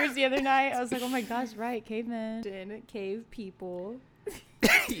watching the Croods the other night. I was like, oh my gosh, right, cavemen and cave people.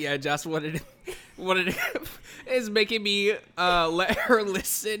 Yeah, Josh wanted is making me let her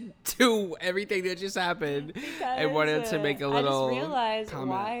listen to everything that just happened and wanted to make a little I just realized comment.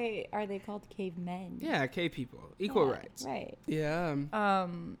 Why are they called cavemen? Yeah, cave people, equal rights. Right. Yeah.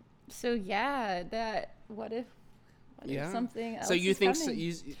 So yeah, that what if something else? So you is think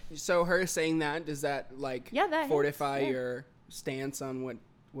coming? so her saying that, does that like fortify your stance on what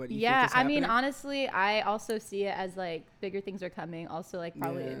you think is happening? I mean, honestly, I also see it as like bigger things are coming. Also, like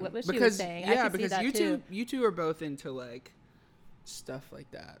probably what she was saying. Yeah, because you two are both into like stuff like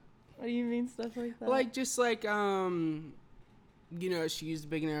that. What do you mean stuff like that? Like just like she's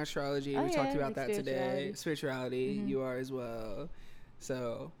big in astrology. We talked about that today. Spirituality. Mm-hmm. You are as well.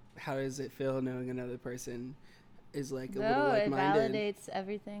 So how does it feel knowing another person is like a little like-minded? It validates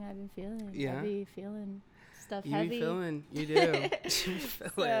everything I've been feeling. Yeah. I've been feeling stuff you heavy. Be feeling. You do. You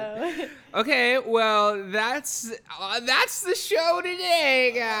feeling. Okay, well that's the show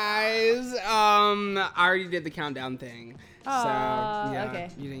today, guys. I already did the countdown thing. Okay.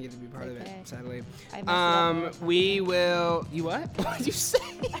 You didn't get to be part of it, sadly. We will. You what? What did you say?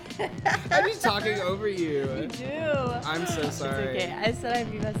 I'm just talking over you. You do. I'm so sorry. It's okay. I said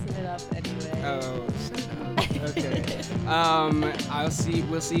I'd be messing it up anyway. Oh, shut up. Okay.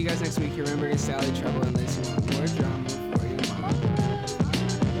 We'll see you guys next week. Remember to Sally Trouble unless you want more drama.